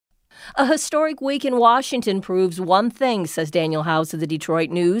A historic week in Washington proves one thing, says Daniel House of the Detroit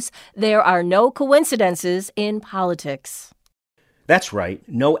News. There are no coincidences in politics. That's right,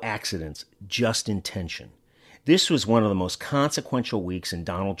 no accidents, just intention. This was one of the most consequential weeks in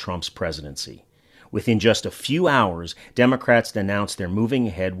Donald Trump's presidency. Within just a few hours, Democrats announced they're moving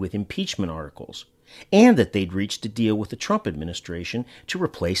ahead with impeachment articles, and that they'd reached a deal with the Trump administration to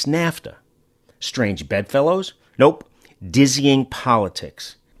replace NAFTA. Strange bedfellows? Nope, dizzying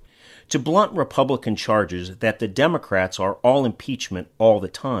politics. To blunt Republican charges that the Democrats are all impeachment all the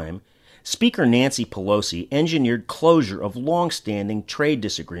time, Speaker Nancy Pelosi engineered closure of long-standing trade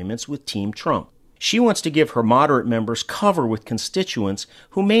disagreements with Team Trump. She wants to give her moderate members cover with constituents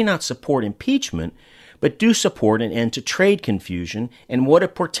who may not support impeachment, but do support an end to trade confusion and what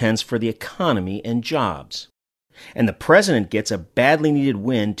it portends for the economy and jobs. And the president gets a badly needed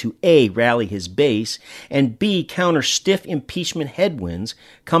win to A, rally his base, and B, counter stiff impeachment headwinds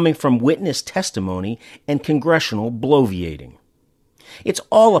coming from witness testimony and congressional bloviating. It's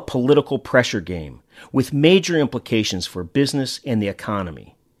all a political pressure game, with major implications for business and the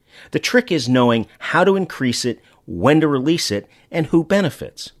economy. The trick is knowing how to increase it, when to release it, and who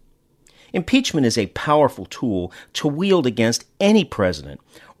benefits. Impeachment is a powerful tool to wield against any president,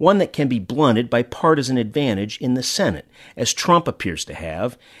 one that can be blunted by partisan advantage in the Senate, as Trump appears to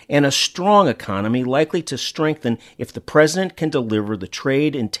have, and a strong economy likely to strengthen if the president can deliver the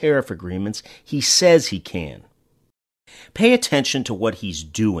trade and tariff agreements he says he can. Pay attention to what he's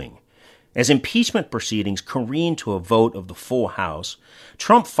doing. As impeachment proceedings careen to a vote of the full House,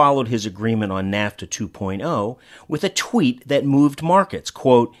 Trump followed his agreement on NAFTA 2.0 with a tweet that moved markets.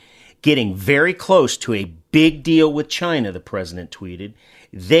 Quote, "Getting very close to a big deal with China," the president tweeted.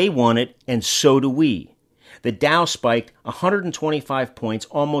 "They want it, and so do we." The Dow spiked 125 points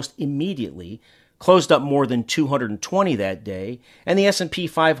almost immediately, closed up more than 220 that day, and the S&P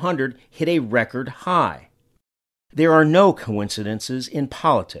 500 hit a record high. There are no coincidences in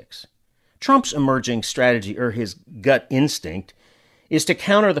politics. Trump's emerging strategy, or his gut instinct, is to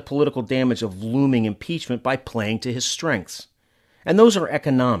counter the political damage of looming impeachment by playing to his strengths. And those are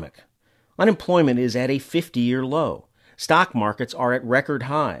economic. Unemployment is at a 50-year low. Stock markets are at record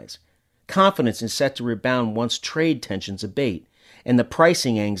highs. Confidence is set to rebound once trade tensions abate, and the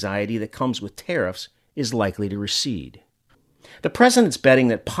pricing anxiety that comes with tariffs is likely to recede. The president's betting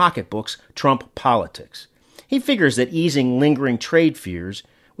that pocketbooks trump politics. He figures that easing lingering trade fears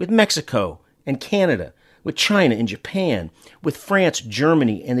with Mexico and Canada, with China and Japan, with France,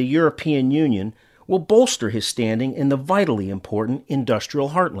 Germany, and the European Union will bolster his standing in the vitally important industrial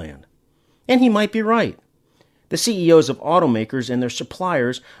heartland. And he might be right. The CEOs of automakers and their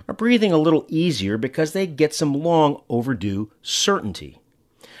suppliers are breathing a little easier because they get some long overdue certainty.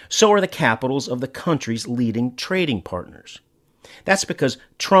 So are the capitals of the country's leading trading partners. That's because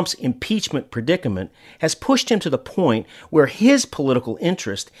Trump's impeachment predicament has pushed him to the point where his political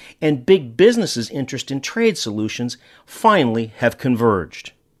interest and big business's interest in trade solutions finally have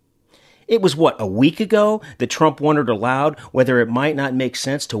converged. It was, a week ago that Trump wondered aloud whether it might not make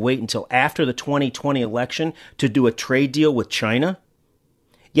sense to wait until after the 2020 election to do a trade deal with China?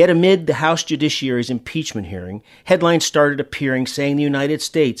 Yet amid the House Judiciary's impeachment hearing, headlines started appearing saying the United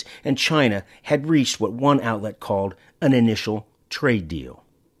States and China had reached what one outlet called an initial trade deal.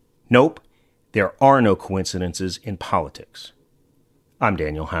 Nope, there are no coincidences in politics. I'm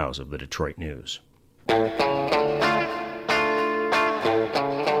Daniel House of the Detroit News.